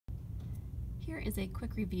Here is a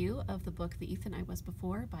quick review of the book The Ethan I Was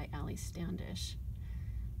Before by Ali Standish.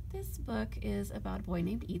 This book is about a boy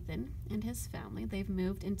named Ethan and his family. They've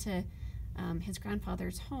moved into his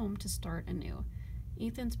grandfather's home to start anew.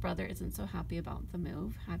 Ethan's brother isn't so happy about the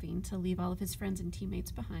move, having to leave all of his friends and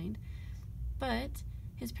teammates behind, but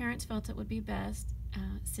his parents felt it would be best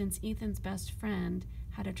since Ethan's best friend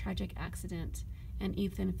had a tragic accident and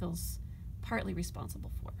Ethan feels partly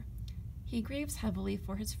responsible for. He grieves heavily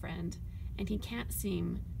for his friend, and he can't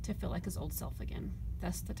seem to feel like his old self again,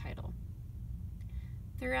 thus the title.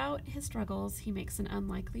 Throughout his struggles, he makes an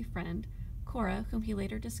unlikely friend, Cora, whom he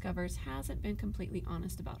later discovers hasn't been completely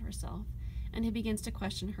honest about herself, and he begins to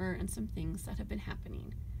question her and some things that have been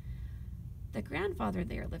happening. The grandfather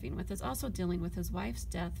they are living with is also dealing with his wife's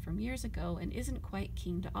death from years ago and isn't quite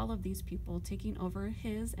keen to all of these people taking over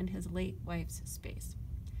his and his late wife's space.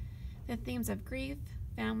 The themes of grief,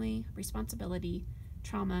 family, responsibility,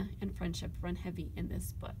 trauma, and friendship run heavy in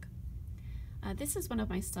this book. This is one of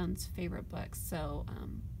my son's favorite books, so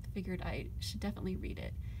figured I should definitely read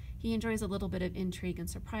it. He enjoys a little bit of intrigue and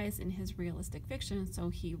surprise in his realistic fiction, so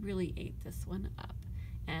he really ate this one up,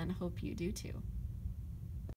 and hope you do too.